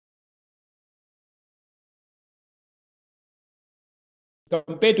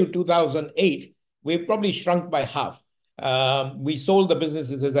compared to 2008, we've probably shrunk by half. We sold the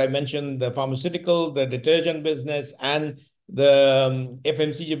businesses, as I mentioned, the pharmaceutical, the detergent business, and the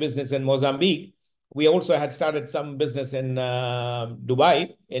FMCG business in Mozambique. We also had started some business in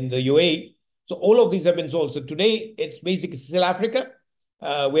Dubai, in the UAE. So all of these have been sold. So today, it's basically Silafrica,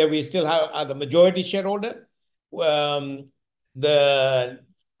 where we still are the majority shareholder. The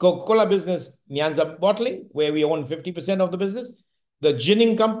Coca Cola business, Nyanza Bottling, where we own 50% of the business. The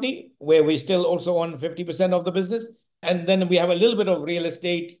ginning company, where we still also own 50% of the business. And then we have a little bit of real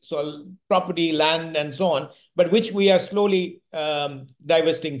estate, so property, land, and so on, but which we are slowly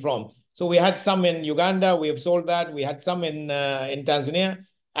divesting from. So we had some in Uganda, we have sold that. We had some in Tanzania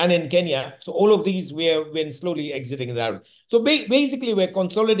and in Kenya. So all of these, we have been slowly exiting that. So basically, we're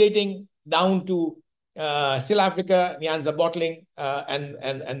consolidating down to Silafrica, Nyanza Bottling,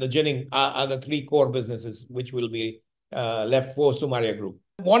 and the ginning are the three core businesses which will be left for Sumaria Group.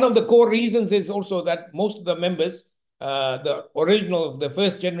 One of the core reasons is also that most of the members, the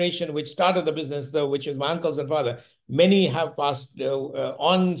first generation which started the business, which is my uncles and father, many have passed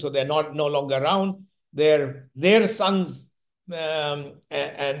on, so they're no longer around. Their sons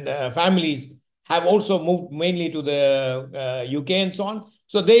and families have also moved mainly to the UK and so on.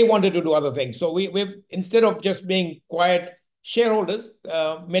 So they wanted to do other things. So we've instead of just being quiet shareholders,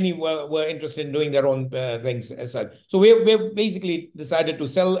 many were interested in doing their own things as such. So we've basically decided to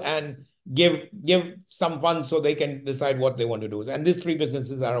sell and give some funds so they can decide what they want to do. And these three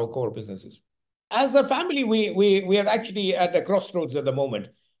businesses are our core businesses. As a family, we are actually at a crossroads at the moment.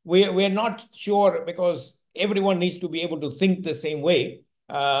 We're not sure because everyone needs to be able to think the same way.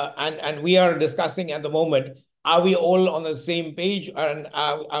 And we are discussing at the moment, are we all on the same page? And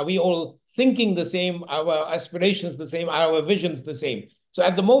are we all thinking the same? Our aspirations the same? Are our visions the same? So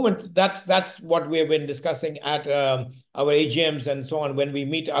at the moment, that's what we have been discussing at our AGMs and so on when we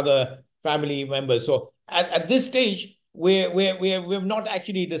meet other family members. So at this stage, we've not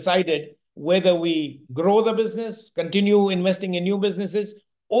actually decided whether we grow the business, continue investing in new businesses,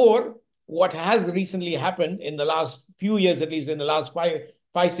 or what has recently happened in the last few years, at least in the last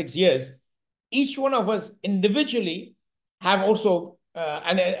 5-6 years, each one of us individually have also,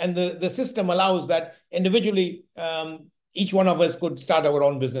 and the system allows that individually, each one of us could start our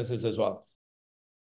own businesses as well.